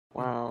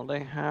Wow, they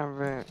have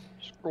it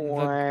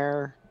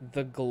square.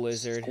 The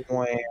Glizzard.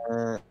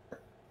 Square.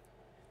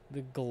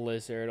 The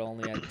Glizzard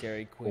only at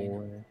Dairy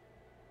Queen.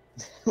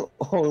 Square.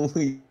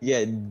 Only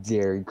get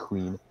Dairy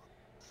Queen.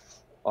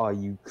 Oh,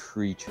 you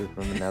creature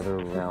from another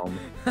realm.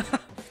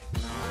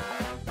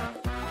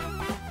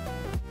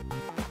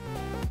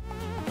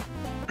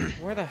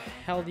 Where the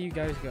hell do you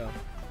guys go?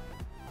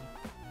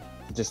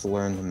 Just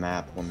learn the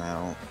map,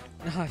 Lamau.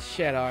 Oh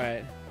shit,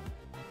 alright.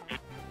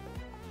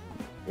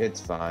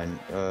 It's fine.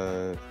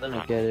 Then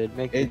I get it.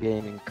 Make the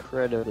game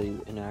incredibly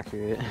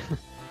inaccurate.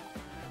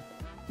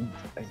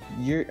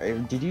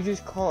 Did you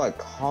just call a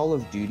Call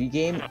of Duty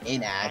game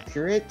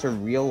inaccurate to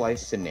real life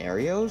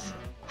scenarios?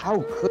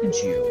 How could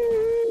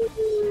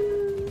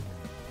you?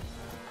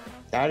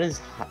 That is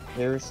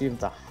heresy of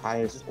the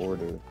highest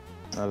order.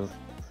 Of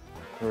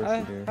course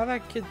you do. How'd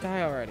that kid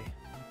die already?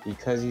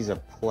 Because he's a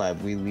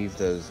pleb, we leave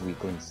those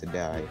weaklings to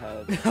die.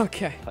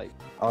 Okay.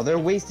 Oh, they're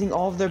wasting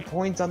all of their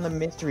points on the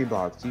mystery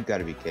box. You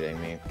gotta be kidding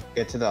me.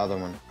 Get to the other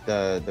one.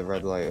 The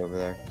red light over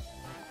there.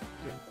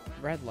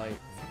 Red light.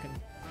 Fucking.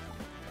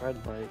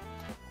 Red light.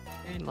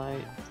 Green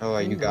light. Oh,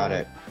 you got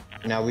it.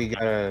 Now we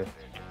gotta...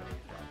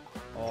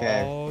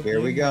 Okay, Oh, here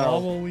we go.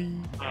 Anomaly.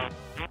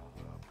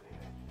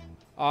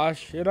 Ah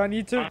shit, I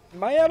need to...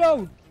 My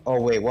ammo!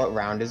 Oh wait, what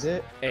round is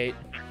it? 8.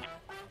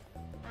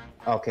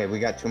 Okay, we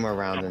got 2 more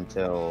rounds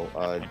until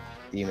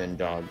demon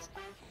dogs.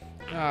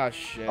 Ah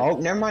shit. Oh,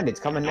 never mind, it's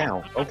coming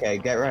now. Okay,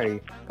 get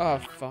ready. Oh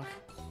fuck.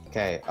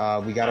 Okay,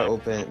 we gotta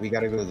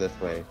go this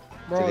way.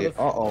 Bro,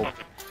 Uh-oh.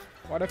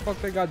 why the fuck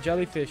they got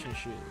jellyfish and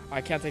shit? I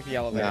can't take the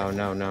elevator.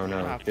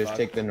 No. Ah, Just fuck.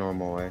 take the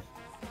normal way.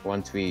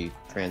 Once we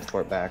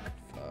transport back.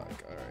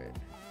 Fuck, alright.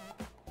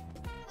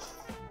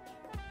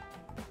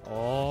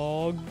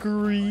 Oh,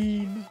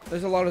 green.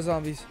 There's a lot of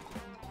zombies.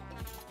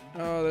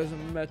 Oh, there's a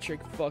metric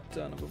fuck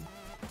ton of them.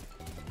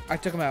 I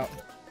took him out.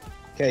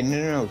 Okay,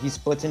 no. He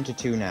splits into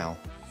 2 now.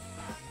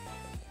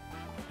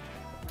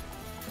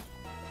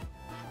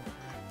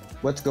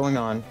 What's going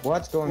on?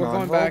 What's going on?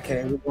 We're going back.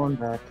 Okay, we're going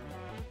back.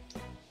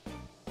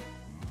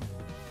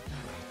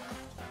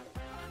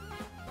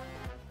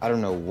 I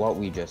don't know what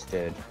we just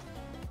did.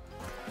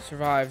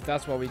 Survived,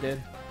 that's what we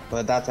did.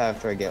 But that's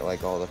after I get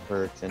like all the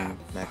perks and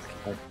next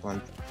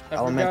one. I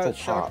Elemental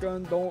forgot pop.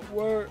 shotgun don't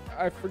work.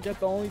 I forget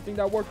the only thing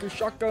that works is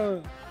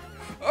shotgun.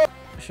 Oh!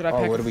 Should I Oh,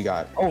 pack what do we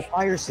got? Oh,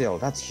 fire sale.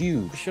 That's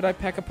huge. Should I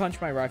pack a punch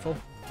my rifle?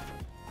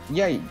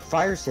 Yeah,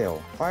 fire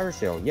sale. Fire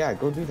sale. Yeah,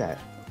 go do that.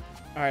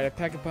 Alright, I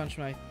pack a punch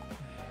my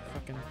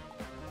fucking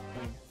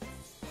thing.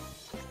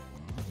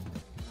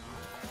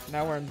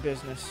 Now we're in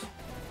business.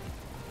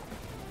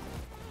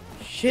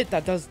 Shit,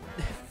 that does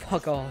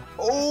fuck all.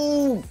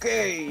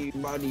 Okay,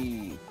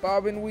 buddy.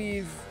 Bob and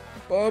weave.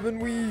 Bob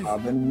and weave.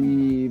 Bob and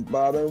weave.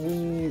 Bob and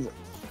weave.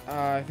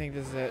 I think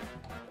this is it.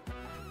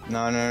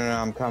 No.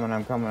 I'm coming.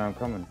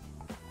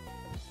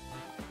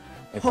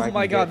 If I Oh can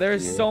my god, get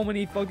there's to you. so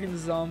many fucking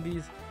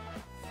zombies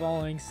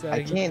falling, I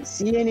setting. can't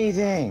see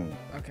anything.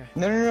 Okay.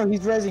 No. He's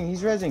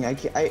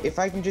rezzing. If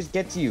I can just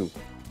get to you.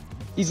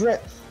 He's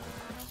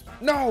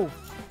No!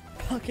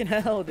 Fucking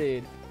hell,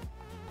 dude.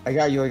 I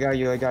got you.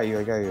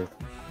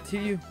 To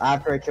you.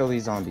 After I kill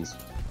these zombies.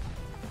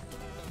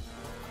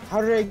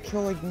 How did I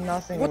kill like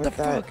nothing What with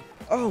the that? fuck?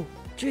 Oh,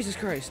 Jesus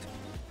Christ.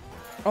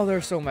 Oh, there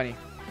are so many.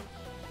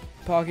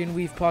 Pog and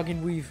weave.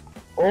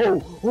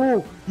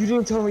 Oh, you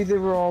didn't tell me they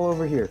were all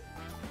over here.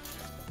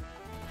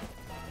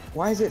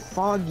 Why is it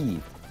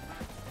foggy?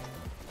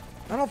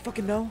 I don't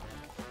fucking know.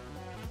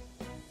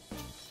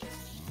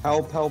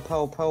 Help.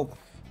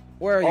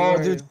 Where are you? Oh, Where are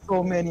there's you?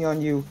 so many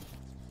on you.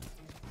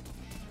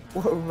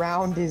 What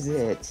round is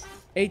it?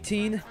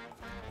 18.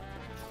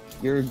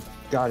 You're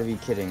gotta be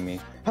kidding me.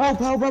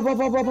 Help! I'm coming.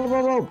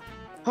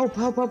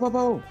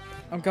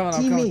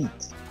 Teammate!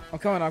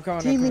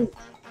 Teammate!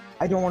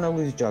 I don't want to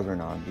lose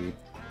Juggernaut, dude.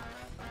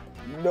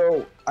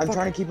 No, I'm Fuck.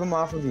 trying to keep him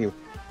off of you.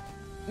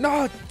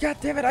 No, god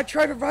damn it! I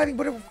tried reviving,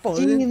 but it was fun.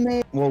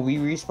 Teammate! Well, we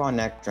respawn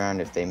next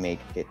round if they make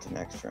it to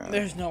next round.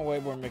 There's no way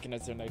we're making it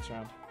to the next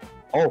round.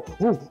 Oh,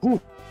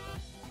 ooh.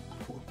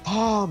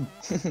 Pog!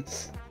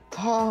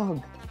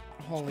 Pog!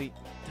 Holy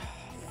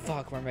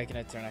fuck, we're making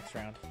it to the next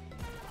round.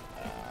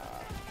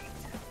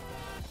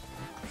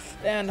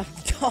 And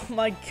oh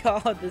my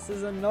god, this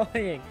is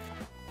annoying.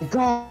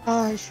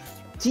 Gosh!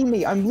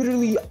 Teammate, I'm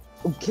literally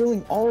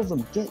killing all of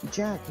them. Get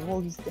Jack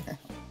while he's down.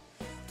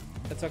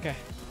 It's okay.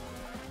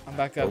 I'm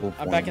back up. Double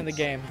I'm back in the points.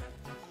 game.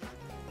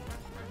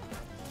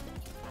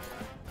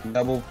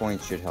 Double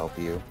points should help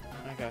you.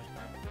 Okay.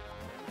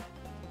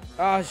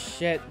 Oh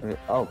shit.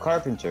 Oh,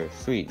 Carpenter.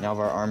 Sweet. Now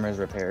our armor is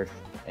repaired.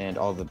 And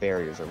all the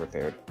barriers are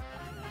repaired.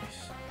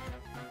 Nice.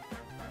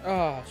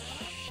 Oh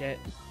shit.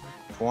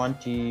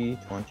 20.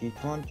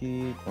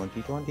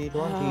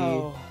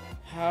 Oh,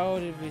 how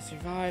did we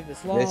survive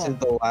this long? This is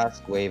the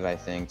last wave, I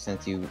think,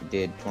 since you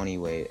did 20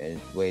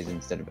 waves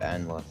instead of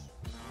endless.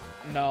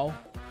 No.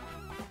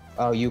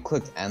 Oh, you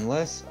clicked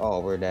endless? Oh,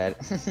 we're dead.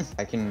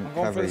 I can I'm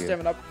going cover for the you.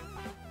 stamina up.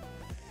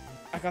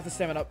 I got the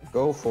stamina up.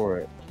 Go for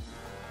it.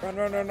 Run.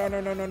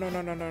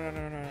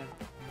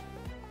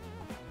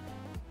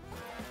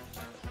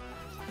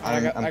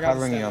 I'm gotta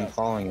covering you. stand I'm up.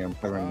 following you. I'm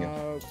covering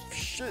you.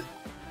 Shit.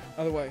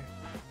 Other way.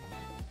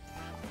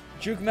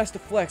 Juke Master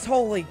Flex.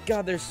 Holy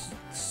god, there's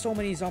so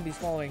many zombies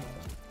following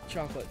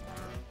chocolate.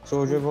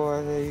 Soldier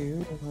boy,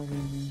 they.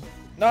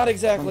 Not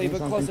exactly, Something,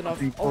 but close something, enough.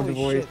 something, Holy soldier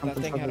boy, shit, that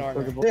something, thing had something,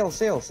 armor. soldier boy.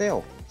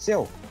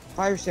 Sail.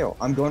 Fire sale.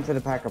 I'm going for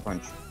the pack a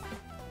punch.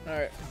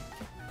 Alright.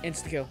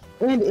 Insta-kill.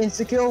 And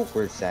insta kill.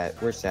 We're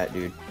set,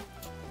 dude.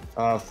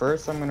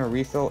 First I'm gonna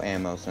refill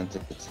ammo since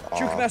it's off.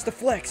 Juke Master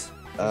Flex. Switch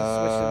to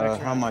the next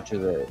How round. much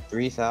is it?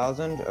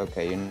 3,000?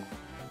 Okay,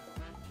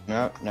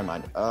 no, never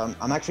mind.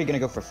 I'm actually gonna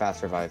go for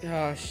fast revive.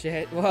 Oh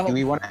shit. Well. Do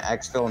we want to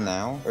exfil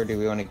now, or do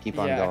we want to keep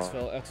on yeah,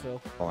 going?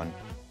 exfil.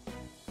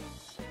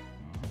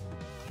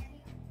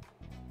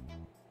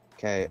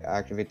 Okay,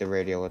 activate the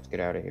radio. Let's get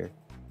out of here.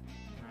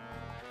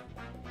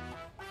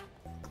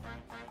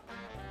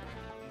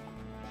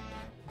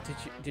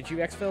 Did you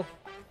exfil?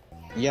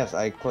 Yes,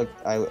 I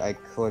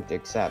clicked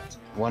accept.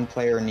 One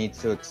player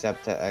needs to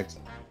accept to exfil.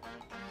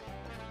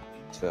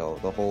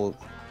 The whole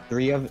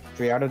three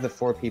out of the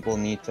 4 people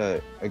need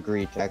to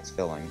agree to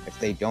exfilling. If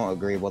they don't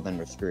agree, well then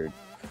we're screwed.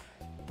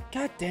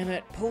 God damn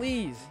it,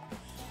 please.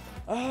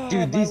 Oh,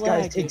 Dude, these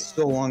guys lag, take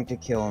so long to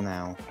kill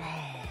now.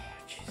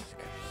 Jesus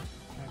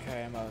Christ.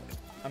 Okay,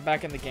 I'm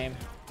back in the game.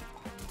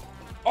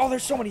 Oh,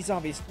 there's so many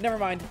zombies. Never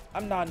mind.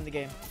 I'm not in the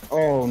game.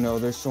 Oh no,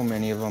 there's so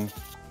many of them.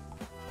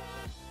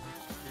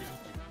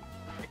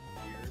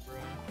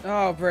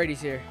 Oh,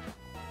 Brady's here.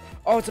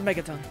 Oh, it's a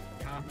megaton.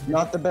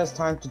 Not the best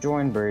time to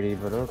join Brady,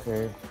 but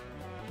okay.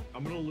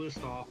 I'm gonna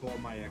list off all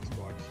my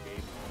Xbox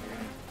games.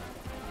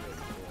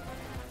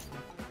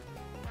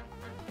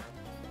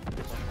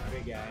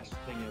 Big ass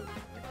thing of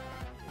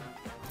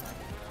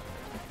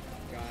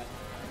got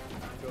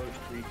Ghost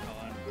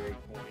Recon,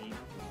 Breakpoint,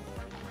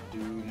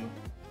 Doom,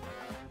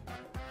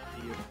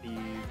 Sea of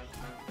Thieves,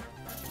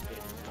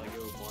 and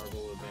Lego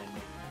Marvel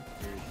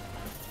Avengers,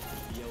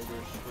 The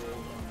Elder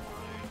Scrolls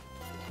Online,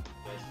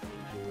 Destiny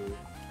 2,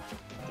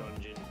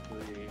 Dungeon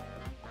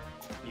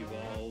 3,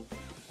 Evolve,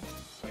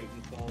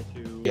 Titanfall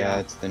 2. Yeah,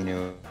 it's the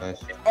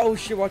newest. Oh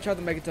shit, watch out,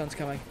 the megaton's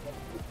coming.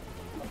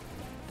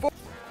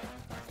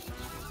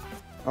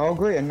 Oh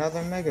great,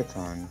 another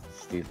Megaton.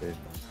 Stupid.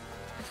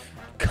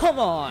 Come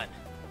on!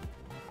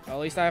 Well,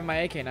 at least I have my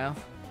AK now.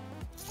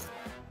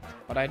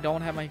 But I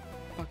don't have my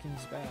fucking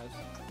spaz.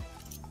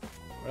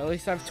 But at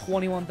least I have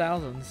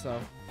 21,000, so.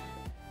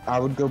 I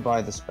would go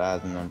buy the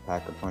spaz and then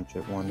pack a punch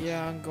at once.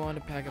 Yeah, I'm going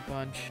to pack a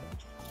punch.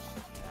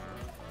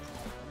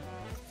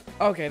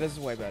 Okay, this is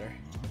way better.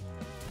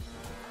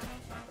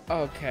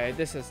 Okay,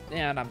 this is...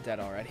 and I'm dead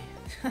already.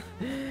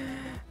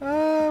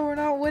 We're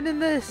not winning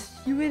this,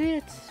 you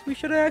idiots. We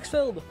should have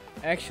exfilled.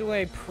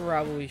 Actually, I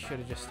probably should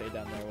have just stayed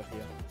down there with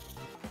you.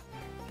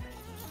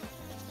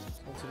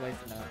 It's too late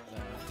for that.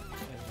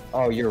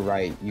 Oh, you're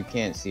right. You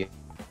can't see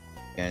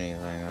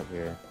anything up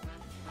here.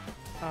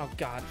 Oh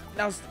god,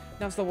 now's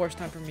the worst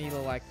time for me to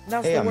like.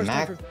 Now's Hey, the a worst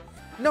Mac- time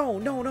for. No.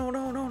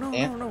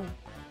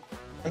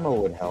 Ammo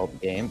would help,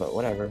 game, but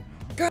whatever.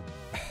 God.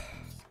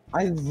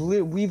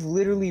 We've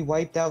literally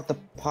wiped out the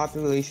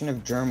population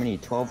of Germany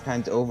 12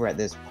 times over at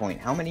this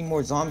point. How many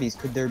more zombies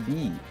could there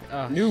be?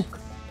 Nuke.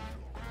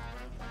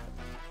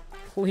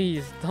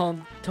 Please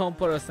don't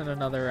put us in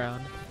another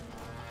round.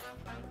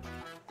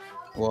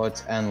 Well,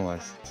 it's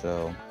endless,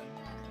 so.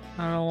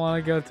 I don't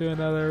want to go to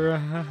another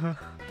round.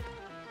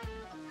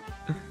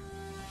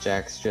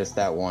 Jack's just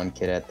that one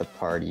kid at the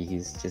party.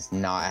 He's just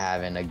not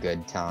having a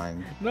good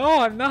time. No,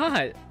 I'm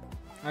not.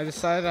 I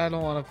decided I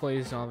don't want to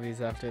play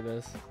zombies after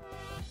this.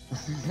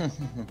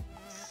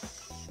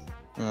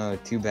 Oh,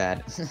 too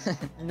bad.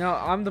 No,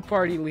 I'm the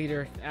party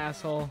leader,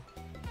 asshole.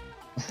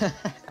 Don't do it,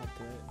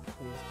 please.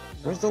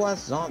 No. Where's the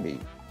last zombie?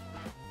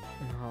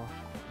 No.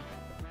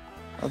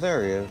 Oh,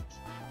 there he is.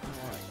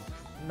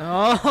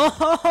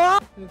 No!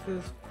 This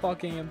is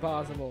fucking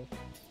impossible.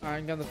 Alright,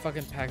 I'm gonna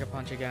fucking pack a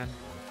punch again.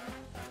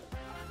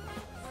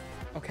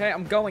 Okay,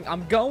 I'm going,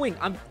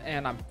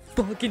 and I'm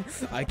fucking,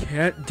 I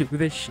can't do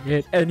this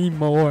shit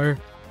anymore.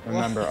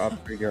 Remember,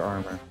 upgrade your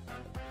armor.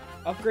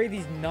 Upgrade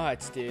these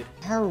nuts, dude.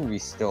 How are we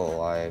still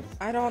alive?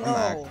 I don't I'm know.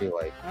 actually,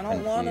 like, I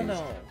don't want to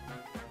confused.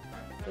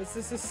 know.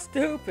 This is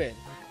stupid.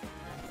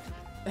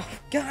 Oh,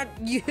 God,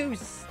 you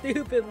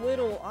stupid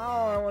little.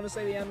 Oh, I want to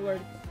say the N word.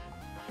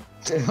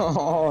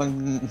 Oh,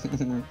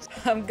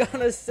 I'm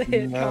gonna say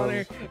it, No.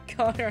 Connor.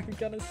 Connor, I'm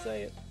gonna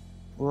say it.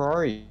 where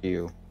are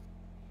you?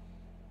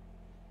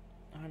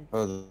 I'm.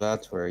 Oh,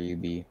 that's where you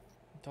be.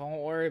 Don't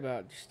worry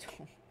about it. Just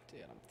don't.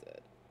 Dude, I'm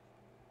dead.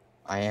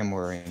 I am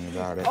worrying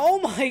about it. Oh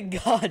my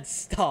God!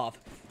 Stop.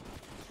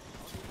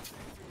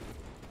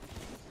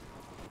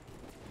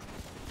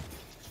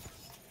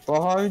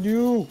 Behind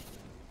you!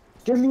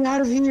 Get me out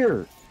of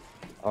here!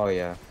 Oh,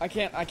 yeah. I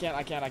can't.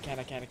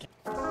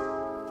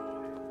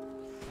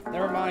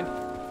 Never mind.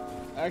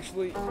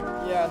 Actually,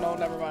 yeah, no,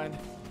 never mind.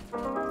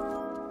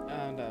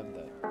 And I'm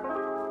dead.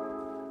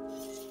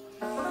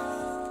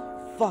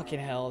 Fucking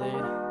hell,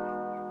 dude.